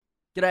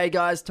G'day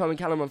guys, Tom and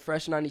Callum on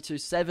Fresh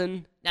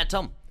 92.7. Now,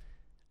 Tom,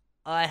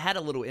 I had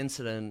a little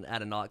incident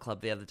at a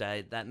nightclub the other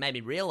day that made me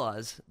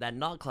realise that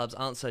nightclubs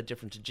aren't so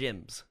different to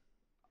gyms.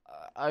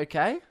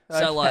 Okay.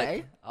 So,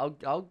 like-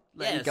 I'll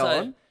let you go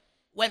on.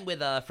 Went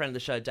with a friend of the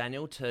show,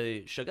 Daniel,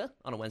 to Sugar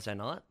on a Wednesday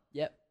night.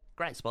 Yep.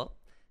 Great spot.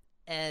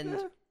 And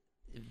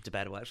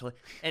debatable, actually.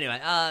 Anyway,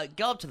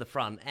 go up to the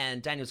front,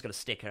 and Daniel's got a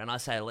sticker, and I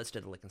say, let's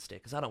do the lick and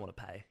stick, because I don't want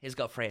to pay. He's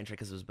got free entry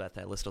because of his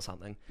birthday list or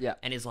something. Yeah.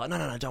 And he's like,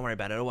 no, don't worry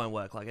about it. It won't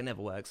work. Like, it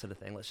never works, sort of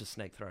thing. Let's just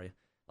sneak through.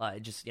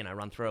 Like, just,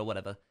 run through or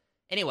whatever.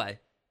 Anyway,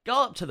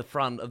 go up to the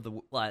front of the,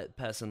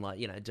 person,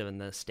 doing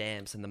the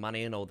stamps and the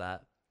money and all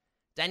that.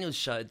 Daniel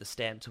showed the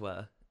stamp to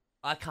her.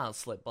 I can't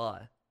slip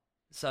by.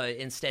 So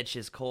instead,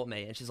 she's caught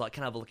me, and she's like,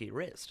 can I have a look at your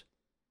wrist?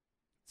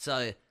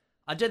 So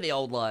I do the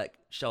old,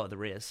 show her the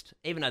wrist,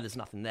 even though there's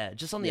nothing there.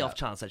 Just on the off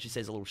chance that she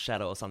sees a little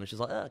shadow or something, she's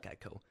like, oh, okay,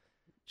 cool.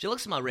 She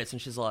looks at my wrist,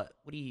 and she's like,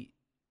 what are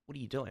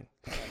you doing?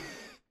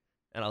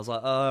 And I was like,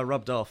 oh, I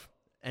rubbed off.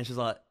 And she's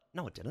like,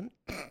 no, it didn't.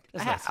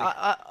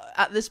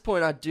 At this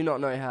point, I do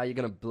not know how you're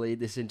going to bleed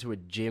this into a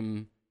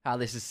gym, how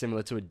this is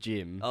similar to a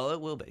gym. Oh,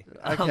 it will be.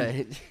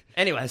 Okay.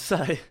 Anyway,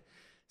 so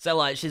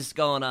she's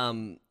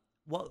gone,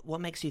 what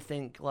makes you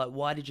think,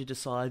 why did you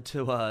decide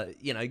to,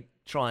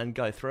 try and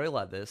go through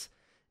like this?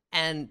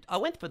 And I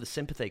went for the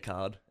sympathy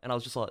card, and I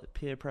was just like,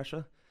 peer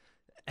pressure?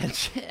 And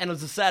it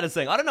was the saddest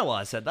thing. I don't know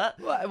why I said that.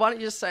 Why don't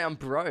you just say I'm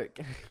broke?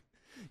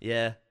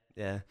 Yeah.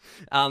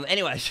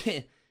 Anyway,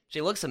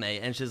 she looks at me,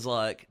 and she's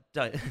like,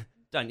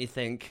 don't you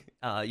think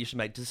you should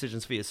make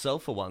decisions for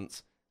yourself for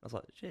once? I was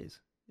like, jeez.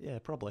 Yeah,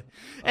 probably.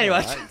 Anyway,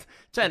 right.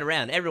 Turned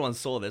around. Everyone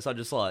saw this. I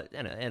just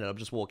ended up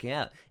just walking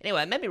out.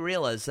 Anyway, it made me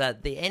realise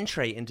that the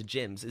entry into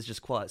gyms is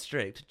just quite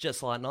strict,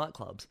 just like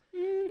nightclubs.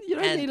 You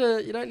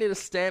don't need a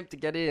stamp to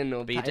get in,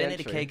 or But you do need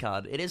a entry. key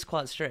card. It is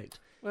quite strict.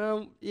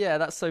 Well, yeah,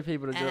 that's so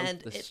people don't do it And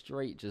off the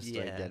street just to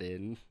yeah. get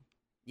in.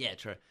 Yeah,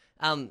 true.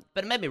 But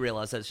it made me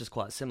realise that it's just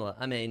quite similar.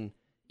 I mean,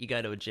 you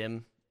go to a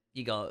gym,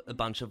 you got a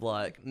bunch of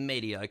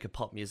mediocre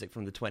pop music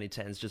from the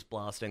 2010s just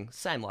blasting,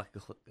 same like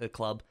a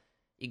club.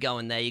 You go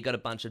in there, you got a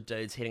bunch of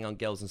dudes hitting on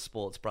girls in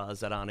sports bras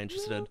that aren't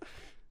interested.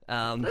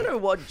 I don't know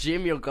what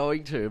gym you're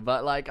going to,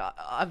 but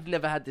I've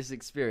never had this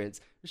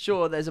experience.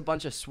 Sure, there's a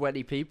bunch of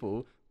sweaty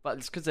people, but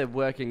it's because they're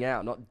working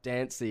out, not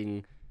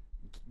dancing,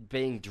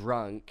 being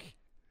drunk.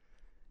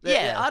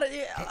 Yeah.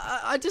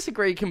 I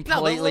disagree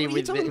completely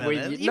with you.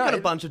 you. You've got a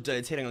bunch of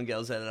dudes hitting on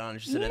girls that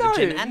aren't interested in the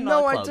gym and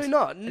no, nightclubs. I do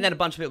not. And then a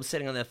bunch of people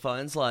sitting on their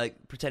phones,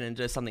 pretending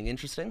to do something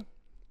interesting.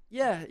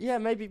 Yeah,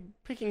 maybe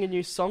picking a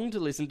new song to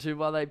listen to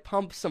while they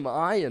pump some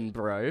iron,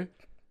 bro.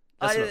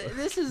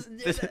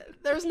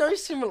 There's no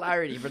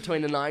similarity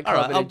between a nightclub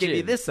All right, and I'll a gym. give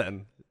you this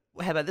then.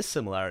 How about this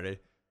similarity?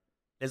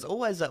 There's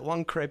always that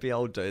one creepy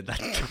old dude that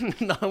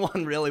no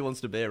one really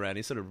wants to be around.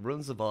 He sort of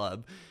ruins the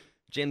vibe.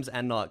 Gyms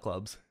and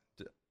nightclubs.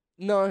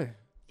 No.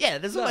 Yeah,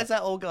 there's always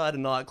that old guy at a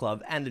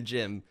nightclub and a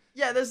gym.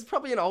 Yeah, there's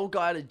probably an old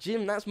guy at a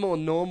gym. That's more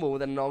normal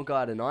than an old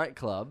guy at a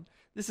nightclub.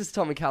 This is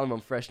Tom and Callum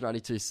on Fresh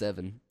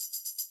 92.7.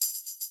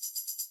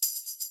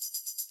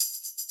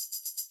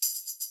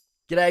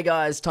 G'day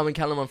guys, Tom and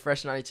Callum on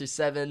Fresh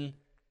 92.7.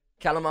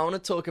 Callum, I want to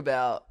talk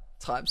about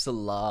types of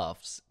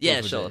laughs.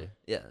 Yeah, people sure. do.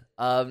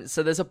 Yeah.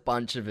 So there's a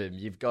bunch of them.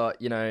 You've got,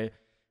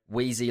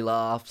 wheezy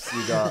laughs.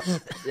 You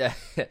got, yeah,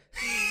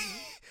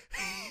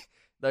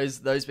 those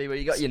people.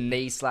 You got your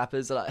knee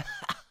slappers.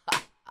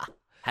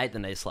 Hate the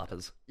knee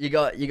slappers. You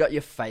got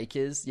your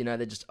fakers.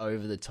 They're just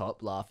over the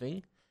top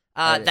laughing.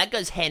 That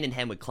goes hand in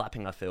hand with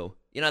clapping, I feel.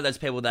 Those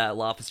people that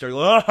laugh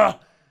hysterically,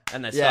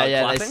 and they start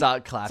clapping? They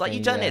start clapping. It's like,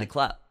 you don't need to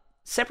clap.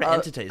 Separate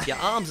entities. Your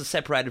arms are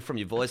separated from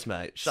your voice,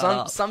 mate. Shut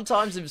up.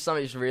 Sometimes if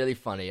something's really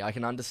funny, I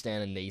can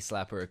understand a knee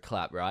slap or a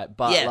clap, right?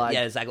 But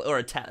yeah, exactly.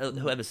 Or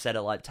whoever said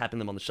it, tapping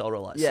them on the shoulder,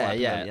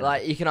 slapping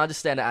them. You can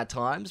understand it at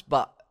times,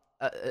 but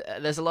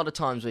there's a lot of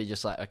times where you're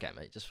just like, okay,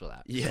 mate, just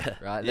relax. Yeah.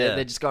 Right? Yeah.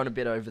 They're just going a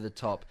bit over the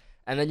top.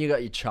 And then you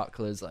got your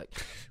chucklers,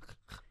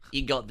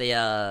 You got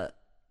the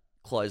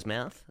closed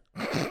mouth.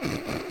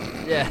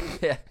 yeah.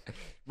 They're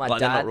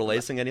not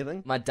releasing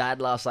anything? My dad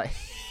laughs like...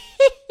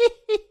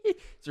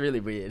 It's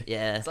really weird.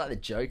 Yeah. It's like the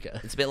Joker.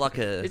 It's a bit like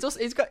a...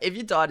 He's got... If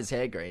you dyed his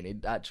hair green,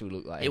 he'd actually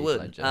look like... It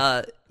would.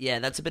 Yeah,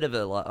 that's a bit of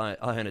a,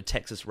 I own a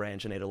Texas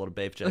ranch and eat a lot of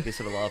beef jerky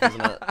sort of laugh,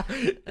 isn't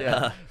it?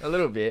 Yeah, a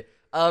little bit.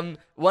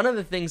 One of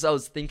the things I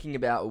was thinking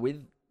about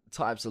with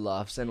types of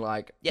laughs and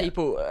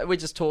people, we're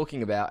just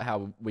talking about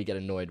how we get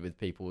annoyed with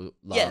people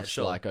laughs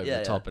over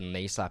the top and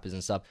knee slappers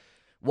and stuff.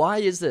 Why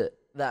is it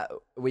that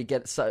we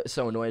get so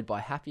annoyed by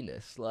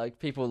happiness?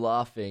 People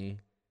laughing...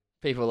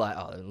 People are like,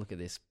 oh, look at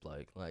this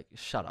bloke.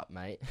 Shut up,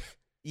 mate.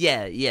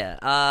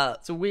 Yeah.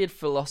 It's a weird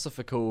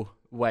philosophical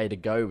way to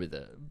go with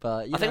it,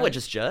 but I think we're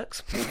just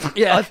jerks.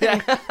 Yeah.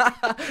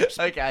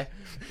 Okay.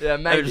 Yeah,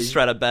 maybe. We're just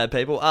straight up bad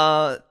people.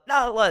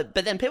 But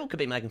then people could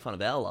be making fun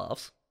of our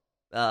laughs.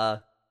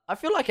 I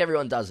feel like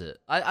everyone does it.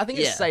 I think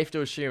it's safe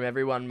to assume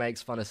everyone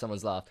makes fun of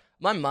someone's laugh.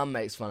 My mum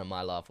makes fun of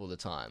my laugh all the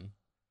time.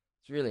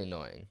 It's really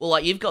annoying. Well,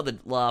 you've got the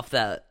laugh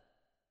that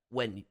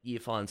when you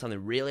find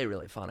something really,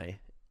 really funny,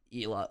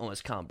 you like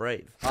almost can't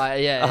breathe.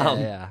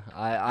 Yeah.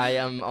 I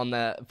am on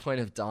the point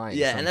of dying.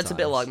 Yeah, sometimes. And that's a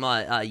bit like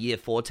my year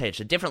 4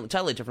 teacher.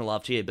 Totally different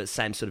laugh to you, but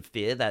same sort of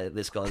fear that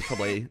this person's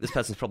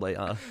probably.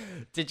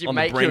 Did you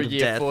make your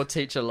year 4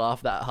 teacher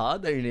laugh that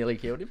hard that you nearly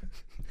killed him?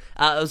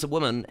 It was a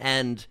woman,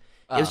 and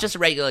it was just a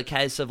regular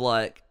case of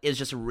like it was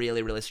just a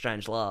really really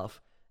strange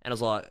laugh, and I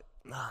was like,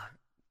 I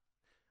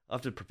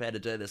have to prepare to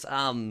do this.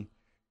 It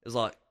was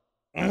like.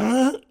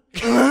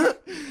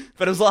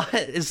 But it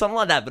was something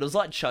like that. But it was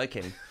like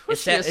choking.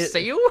 Was she a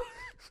seal?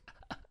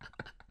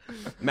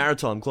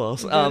 Maritime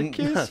class.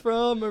 Kiss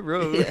from a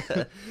rose.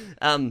 Yeah.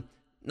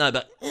 No,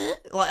 but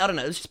like I don't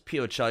know. It was just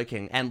pure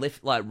choking and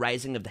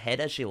raising of the head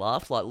as she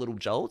laughed, like little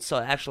jolts. So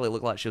it actually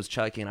looked like she was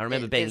choking. I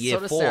remember being year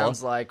 4. It sort of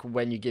sounds like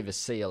when you give a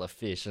seal a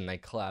fish and they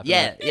clap.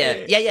 Yeah.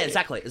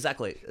 Exactly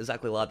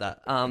like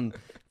that.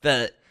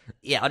 But.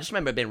 Yeah, I just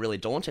remember it being really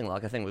daunting.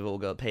 Like, I think we've all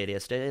got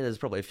PTSD. There's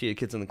probably a few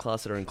kids in the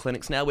class that are in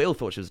clinics now. We all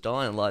thought she was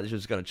dying, like she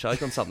was going to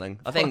choke on something.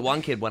 I think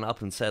one kid went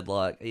up and said,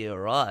 like, "Are you all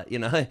right?" You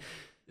know?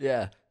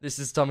 Yeah. This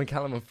is Tom and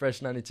Callum on Fresh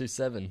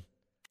 92.7.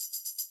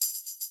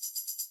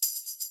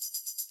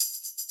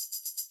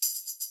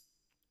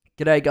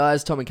 G'day,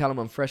 guys. Tom and Callum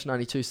on Fresh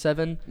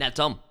 92.7. Now,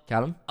 Tom.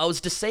 Callum? I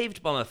was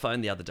deceived by my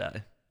phone the other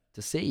day.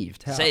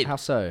 Deceived? How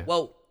so?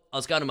 Well, I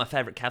was going to my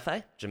favourite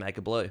cafe,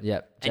 Jamaica Blue.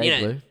 Yep,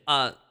 Blue.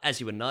 As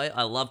you would know,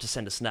 I love to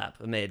send a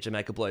snap of me at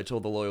Jamaica Blue to all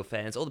the loyal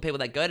fans, all the people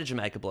that go to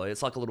Jamaica Blue.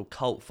 It's like a little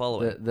cult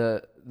following.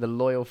 The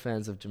loyal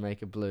fans of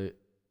Jamaica Blue.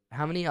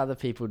 How many other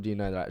people do you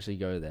know that actually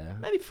go there?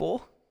 Maybe 4.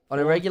 On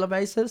a regular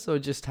basis, or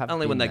just have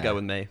only when they go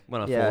with me,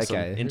 when I force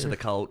them into the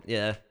cult.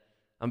 Yeah,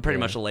 I'm pretty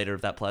much a leader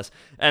of that place.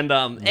 And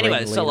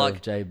anyway, so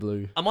like J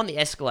Blue. I'm on the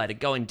escalator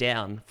going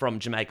down from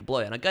Jamaica Blue,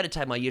 and I go to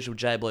take my usual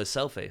J Blue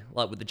selfie,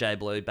 like with the J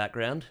Blue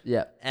background.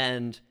 Yeah,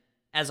 and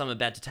as I'm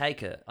about to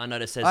take it, I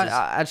notice there's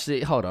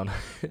actually, hold on.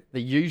 The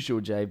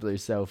usual J Blue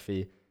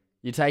selfie.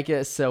 You take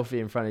a selfie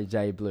in front of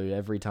J Blue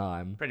every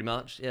time. Pretty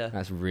much, yeah.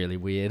 That's really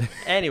weird.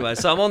 Anyway,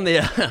 so I'm on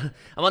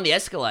the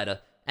escalator,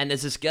 and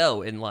there's this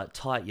girl in like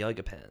tight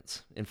yoga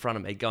pants in front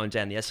of me going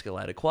down the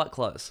escalator, quite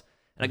close.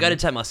 And I go to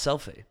take my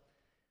selfie.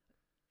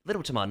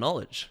 Little to my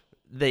knowledge,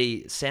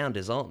 the sound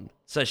is on.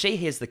 So she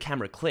hears the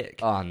camera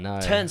click. Oh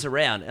no. Turns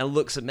around and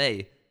looks at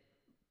me,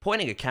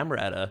 pointing a camera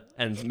at her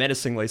and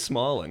menacingly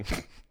smiling.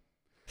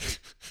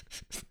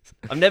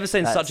 I've never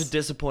seen such a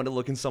disappointed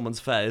look in someone's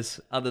face,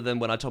 other than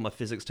when I told my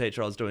physics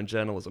teacher I was doing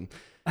journalism.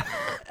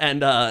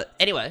 And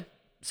anyway,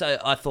 so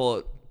I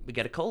thought we'd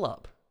get a call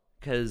up,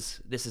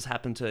 because this has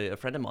happened to a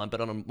friend of mine,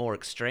 but on a more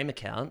extreme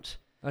account.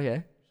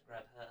 Okay.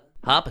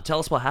 Harper, tell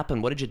us what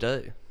happened. What did you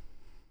do?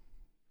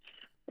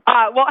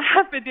 What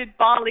happened in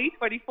Bali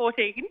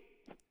 2014.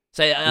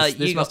 So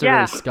this must have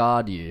really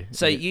scarred you.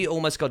 So you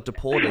almost got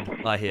deported,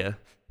 I hear.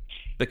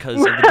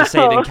 Because of the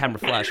deceiving camera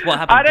flash. What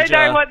happened? I don't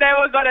know what they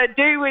were going to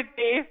do with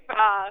this.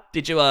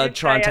 Did you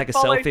try and take a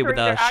selfie with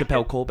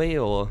Chappelle Corby,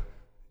 or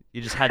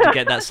you just had to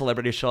get that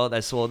celebrity shot?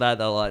 They saw that,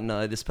 they're like,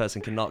 no, this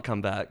person cannot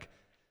come back.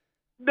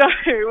 No,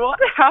 what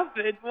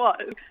happened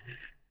was,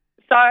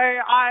 so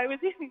I was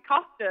in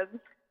customs,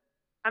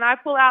 and I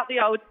pull out the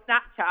old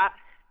Snapchat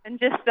and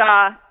just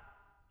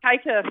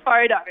take a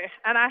photo,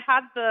 and I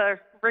had the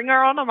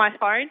ringer on my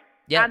phone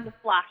and the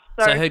flash.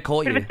 So who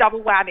caught you? It was a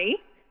double whammy.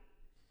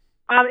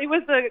 It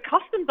was a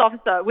customs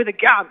officer with a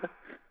gun.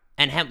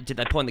 And did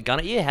they point the gun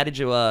at you? How did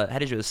you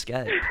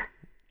escape?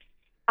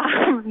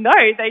 No,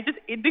 they just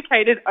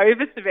indicated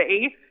over to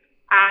me,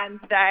 and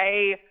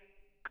they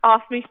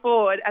asked me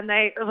forward, and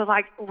they were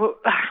like,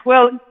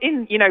 well,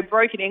 in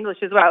broken English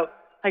as well,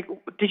 like,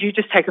 did you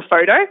just take a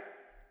photo?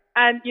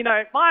 And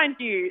mind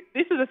you,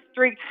 this is a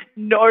strict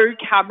no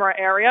camera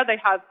area. They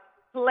have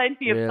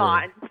plenty of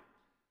signs.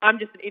 I'm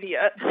just an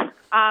idiot.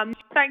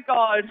 Thank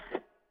God,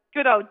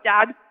 good old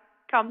Dad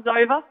comes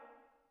over,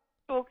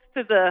 talks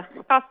to the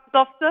customs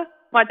officer.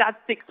 My dad's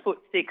 6'6",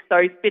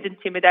 so he's a bit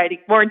intimidating,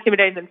 more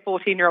intimidating than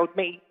 14-year-old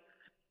me.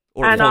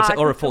 Or a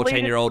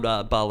 14-year-old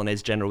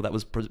Balinese general that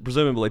was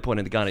presumably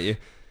pointing the gun at you.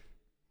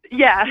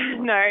 Yeah,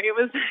 no, it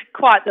was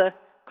quite the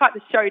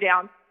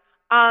showdown.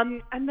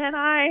 And then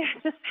I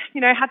just,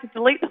 had to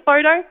delete the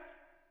photo,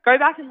 go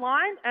back in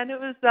line, and it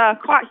was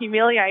quite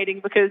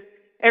humiliating because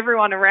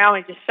everyone around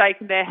me just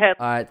shaking their head.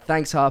 All right,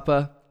 thanks,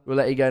 Harper. We'll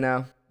let you go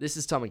now. This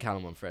is Tom and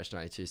Callum on Fresh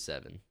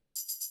 92.7.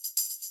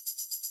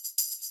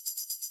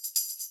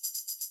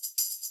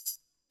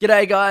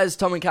 G'day, guys.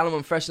 Tom and Callum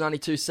on Fresh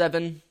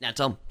 92.7. Now,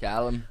 Tom.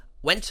 Callum.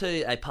 Went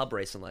to a pub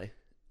recently.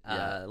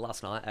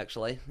 Last night,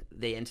 actually.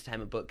 The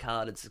entertainment book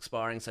card, it's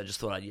expiring, so I just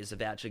thought I'd use a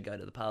voucher, go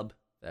to the pub.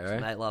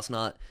 Mate, last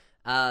night.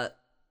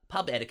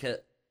 Pub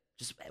etiquette.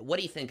 Just what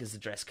do you think is the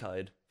dress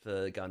code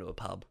for going to a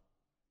pub?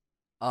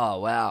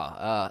 Oh,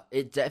 wow.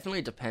 It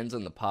definitely depends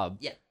on the pub.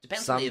 Yeah,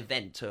 depends on the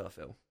event too, I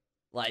feel.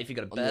 Like if you've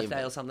got a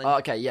birthday or something. Oh,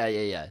 okay, yeah.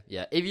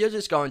 If you're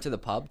just going to the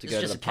pub to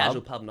go to the pub. It's just a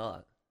casual pub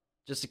night.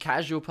 Just a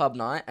casual pub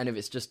night, and if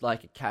it's just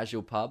like a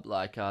casual pub,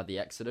 like the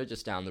Exeter,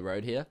 just down the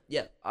road here,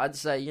 I'd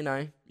say, you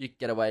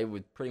get away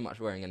with pretty much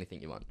wearing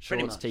anything you want.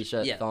 Shorts,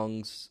 t-shirt,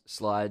 thongs,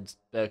 slides,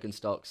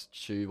 Birkenstocks,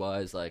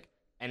 shoe-wise, like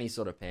any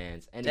sort of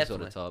pants, any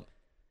sort of top.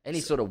 any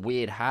sort of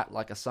weird hat,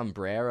 like a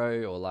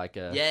sombrero or like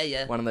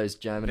a one of those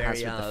German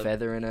hats with the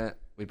feather in it.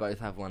 We both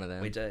have one of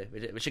them. We do.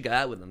 We should go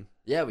out with them.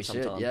 Yeah, we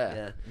sometime.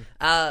 Should.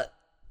 Yeah.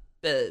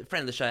 The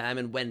friend of the show,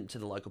 Eamon, went to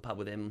the local pub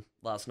with him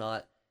last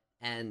night,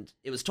 and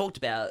it was talked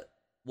about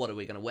what are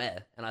we going to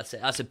wear. And I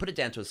said, put it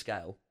down to a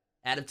scale.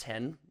 Out of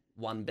 10,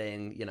 1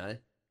 being,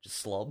 just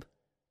slob,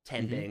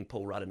 10 being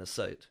Paul Rudd in a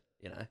suit,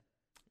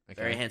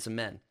 Very handsome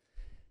man.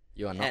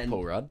 You are not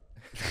Paul Rudd.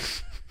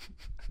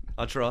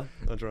 I try.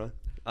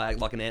 I act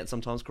like an ant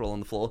sometimes, crawl on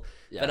the floor.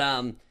 Yeah.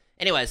 But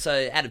anyway,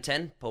 so out of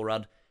 10, Paul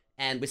Rudd,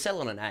 and we settle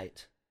on an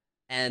 8.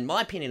 And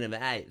my opinion of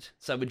an 8,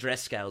 so with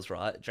dress scales,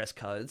 right, dress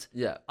codes,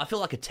 yeah, I feel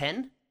like a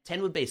 10.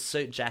 10 would be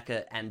suit,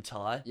 jacket, and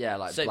tie. Yeah,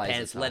 like suit, blazer,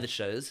 pants, tie. Leather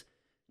shoes.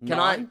 Can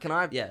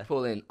I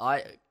pull in?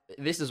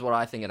 This is what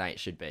I think an 8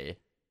 should be.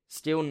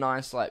 Still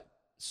nice, like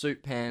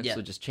suit pants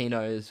or just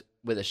chinos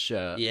with a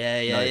shirt.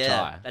 No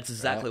tie. That's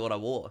exactly what I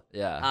wore.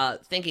 Yeah.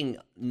 Thinking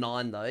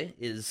 9 though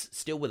is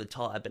still with a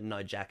tie but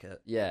no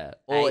jacket. Yeah.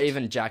 Or 8.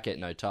 Even jacket,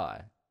 no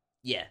tie.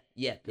 Yeah.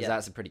 Because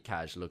that's a pretty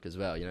casual look as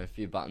well. A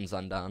few buttons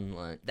undone.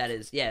 Like that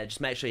is. Yeah.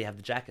 Just make sure you have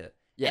the jacket.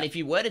 Yeah. And if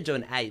you were to do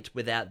an 8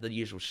 without the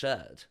usual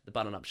shirt, the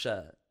button-up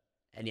shirt,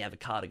 and you have a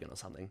cardigan or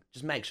something,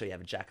 just make sure you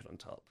have a jacket on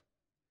top.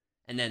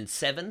 And then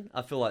 7,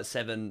 I feel like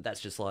 7,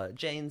 that's just like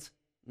jeans,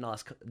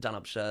 nice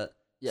done-up shirt.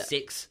 Yeah.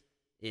 6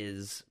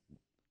 is,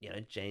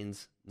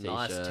 jeans,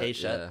 nice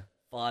t-shirt. Yeah.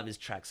 5 is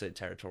tracksuit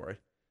territory.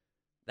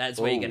 That's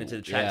where you get into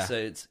the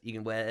tracksuits. You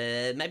can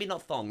wear, maybe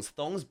not thongs.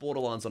 Thongs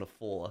borderlines on a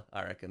 4,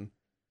 I reckon.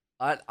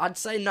 I'd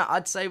say no.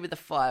 I'd say with a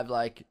 5,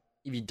 like,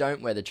 if you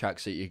don't wear the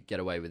tracksuit, you get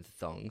away with the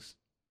thongs.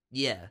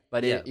 Yeah.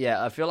 But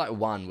I feel like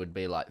 1 would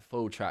be like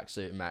full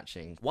tracksuit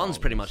matching. 1's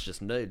pretty much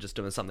just nude, just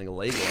doing something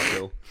illegal, I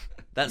feel.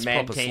 That's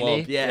proper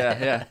slob.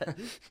 Yeah.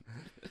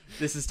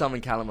 This is Tom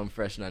and Callum on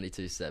Fresh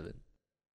 92.7.